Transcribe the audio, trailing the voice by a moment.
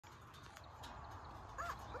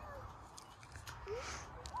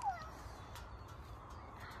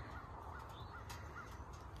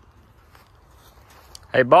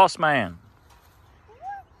Hey, boss man.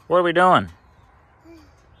 What are we doing?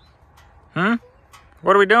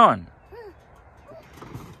 What are we doing?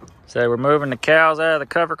 So we're moving the cows out of the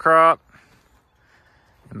cover crop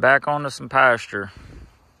and back onto some pasture.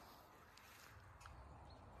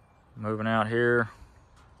 Moving out here.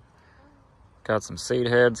 Got some seed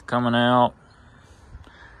heads coming out.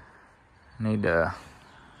 Need to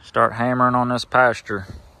start hammering on this pasture.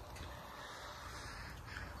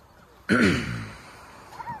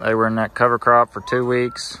 They were in that cover crop for 2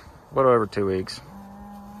 weeks, a little over 2 weeks.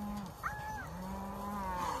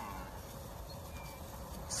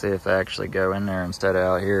 See if they actually go in there instead of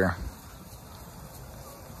out here.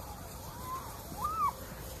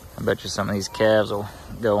 I bet you some of these calves will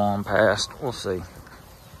go on past. We'll see.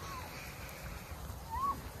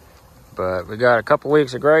 But we got a couple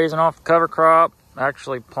weeks of grazing off the cover crop.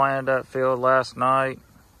 Actually planted that field last night.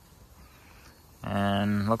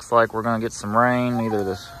 And looks like we're gonna get some rain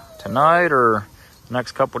either tonight or the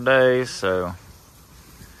next couple days. So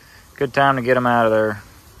good time to get them out of there.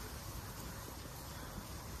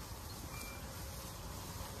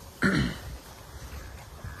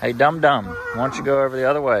 Hey, dum-dum, why don't you go over the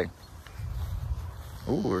other way?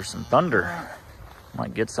 Ooh, there's some thunder.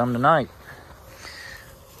 Might get some tonight.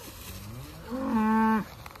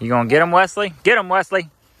 You gonna get them, Wesley? Get them, Wesley.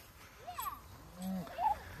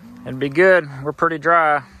 It'd be good. We're pretty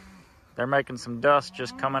dry. They're making some dust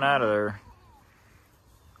just coming out of there.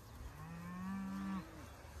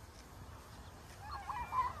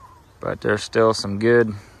 But there's still some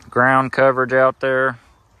good ground coverage out there.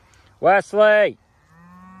 Wesley,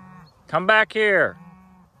 come back here.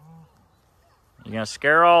 You're gonna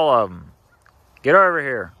scare all of them. Get over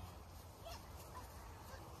here.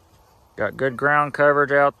 Got good ground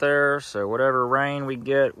coverage out there, so whatever rain we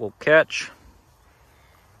get, we'll catch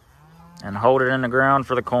and hold it in the ground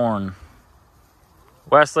for the corn.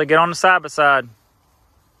 Wesley, get on the side by side.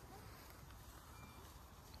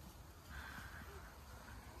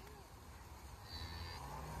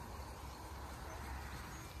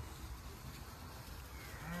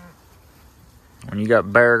 When you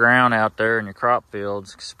got bare ground out there in your crop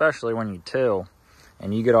fields, especially when you till,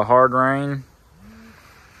 and you get a hard rain,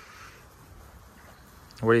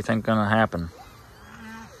 what do you think gonna happen?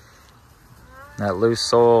 That loose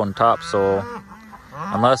soil and topsoil,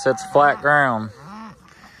 unless it's flat ground.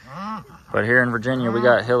 But here in Virginia, we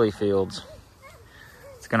got hilly fields.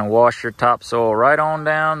 It's gonna wash your topsoil right on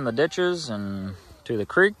down the ditches and to the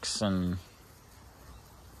creeks, and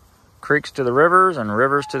creeks to the rivers, and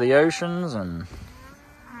rivers to the oceans, and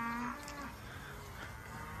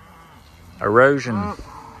erosion.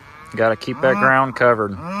 You gotta keep that ground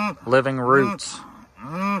covered. Living roots,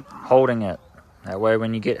 holding it. That way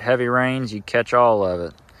when you get heavy rains, you catch all of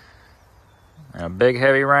it. And a big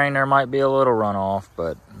heavy rain, there might be a little runoff,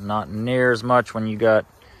 but not near as much when you got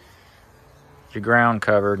your ground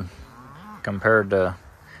covered compared to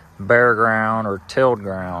bare ground or tilled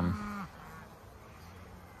ground.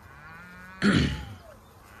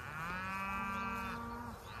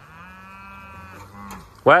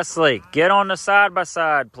 Wesley, get on the side by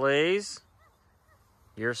side, please.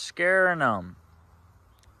 You're scaring them.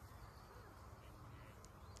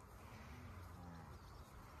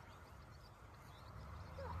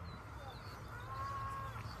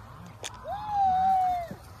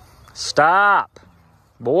 Stop,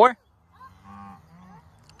 boy.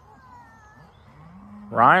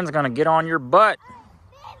 Ryan's gonna get on your butt.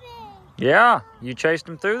 Yeah, you chased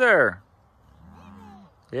him through there.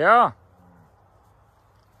 Yeah.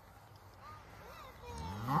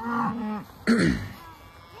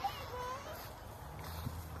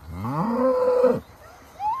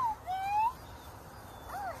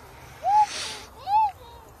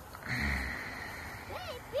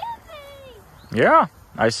 Yeah,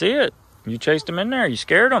 I see it. You chased him in there. You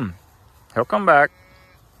scared him. He'll come back.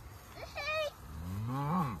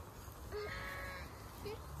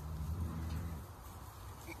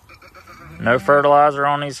 No fertilizer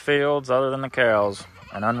on these fields other than the cows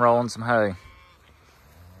and unrolling some hay.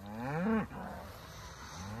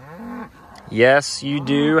 Yes, you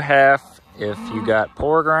do have, if you got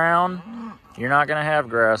poor ground, you're not going to have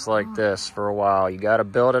grass like this for a while. You got to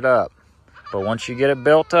build it up. But once you get it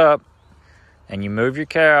built up and you move your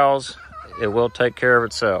cows, it will take care of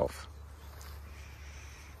itself.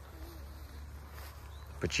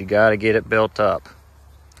 But you got to get it built up.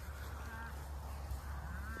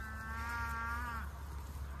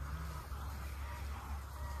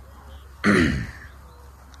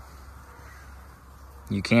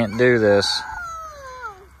 You can't do this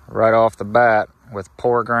right off the bat with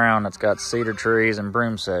poor ground that's got cedar trees and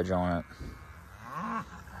broom sedge on it.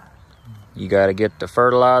 You got to get the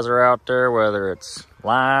fertilizer out there, whether it's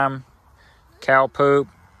lime, cow poop,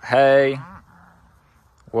 hay,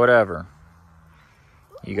 whatever.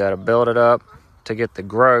 You got to build it up to get the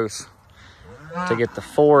growth, to get the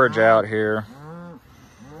forage out here.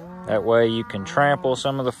 That way you can trample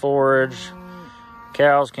some of the forage.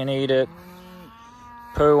 Cows can eat it,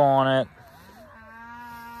 poo on it.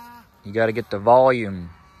 You got to get the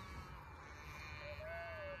volume.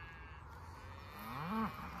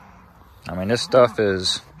 I mean, this stuff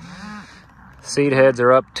is, seed heads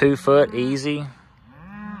are up 2 foot easy.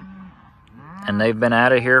 And they've been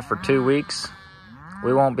out of here for 2 weeks.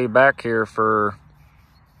 We won't be back here for,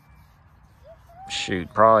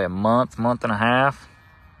 shoot, probably a month, month and a half.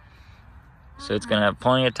 So it's gonna have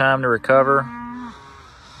plenty of time to recover.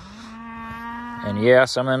 And yeah,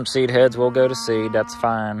 some of them seed heads will go to seed, that's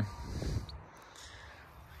fine.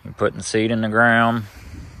 You're putting seed in the ground.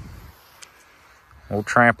 We'll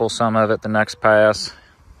trample some of it the next pass.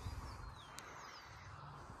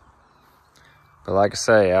 But like I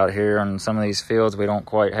say, out here on some of these fields, we don't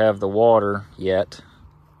quite have the water yet.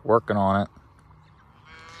 Working on it.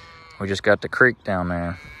 We just got the creek down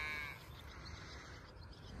there.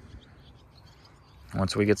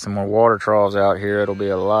 Once we get some more water troughs out here, it'll be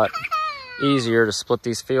a lot easier to split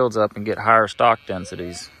these fields up and get higher stock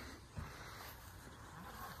densities.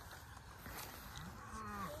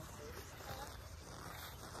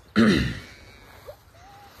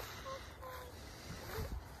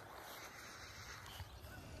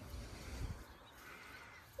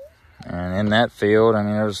 And in that field, I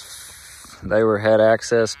mean, had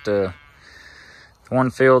access to,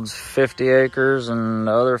 one field's 50 acres and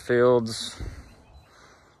the other field's,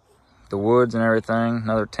 the woods and everything,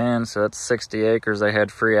 another 10, so that's 60 acres they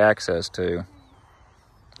had free access to,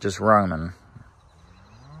 just roaming.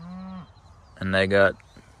 And they got,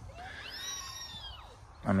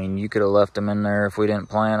 I mean, you could have left them in there if we didn't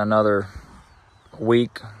plan another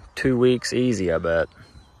week, 2 weeks easy, I bet.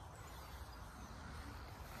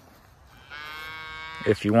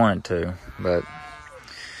 If you wanted to, but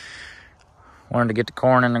wanted to get the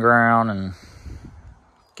corn in the ground and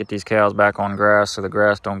get these cows back on grass so the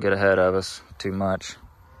grass don't get ahead of us too much.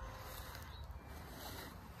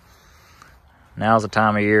 Now's the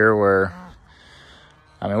time of year where,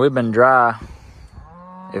 I mean, we've been dry.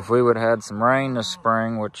 If we would have had some rain this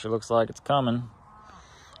spring, which it looks like it's coming,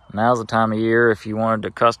 now's the time of year if you wanted to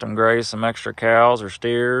custom graze some extra cows or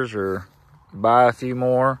steers or buy a few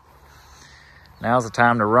more. Now's the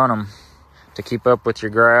time to run them to keep up with your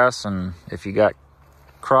grass. And if you got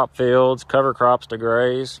crop fields, cover crops to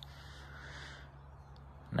graze,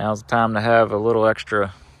 now's the time to have a little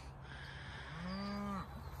extra,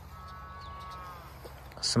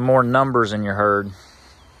 some more numbers in your herd.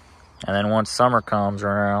 And then once summer comes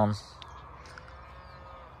around,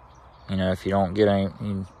 you know, if you don't get any,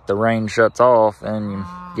 the rain shuts off, then you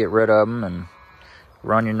get rid of them and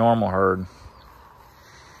run your normal herd.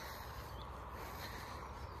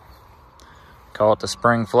 Call it the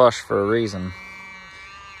spring flush for a reason.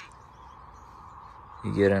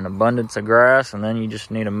 You get an abundance of grass, and then you just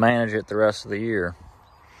need to manage it the rest of the year.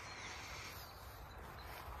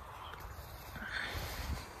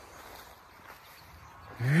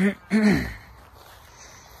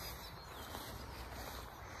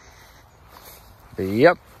 But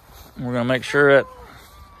yep, we're gonna make sure that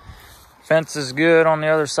fence is good on the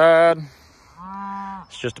other side.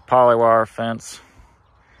 It's just a polywire fence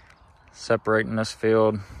separating this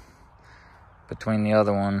field between the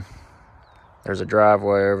other one. There's a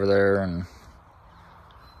driveway over there and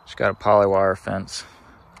it's got a polywire fence.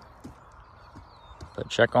 But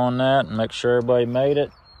check on that and make sure everybody made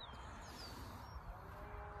it.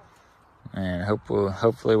 And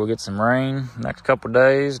hopefully we'll get some rain next couple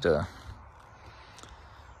days to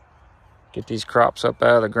get these crops up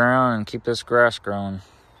out of the ground and keep this grass growing.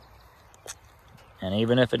 And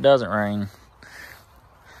even if it doesn't rain,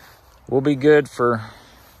 we'll be good for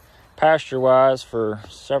pasture-wise for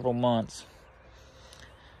several months.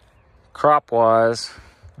 Crop-wise,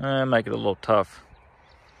 make it a little tough.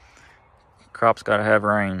 Crop's got to have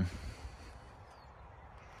rain.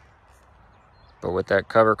 But with that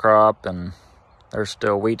cover crop, and there's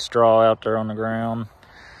still wheat straw out there on the ground,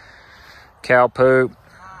 cow poop,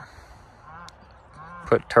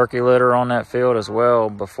 put turkey litter on that field as well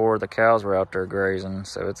before the cows were out there grazing.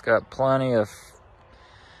 So it's got plenty of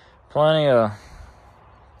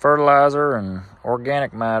fertilizer and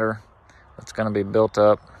organic matter that's going to be built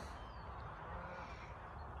up.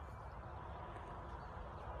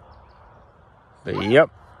 But yep,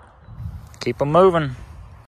 keep them moving.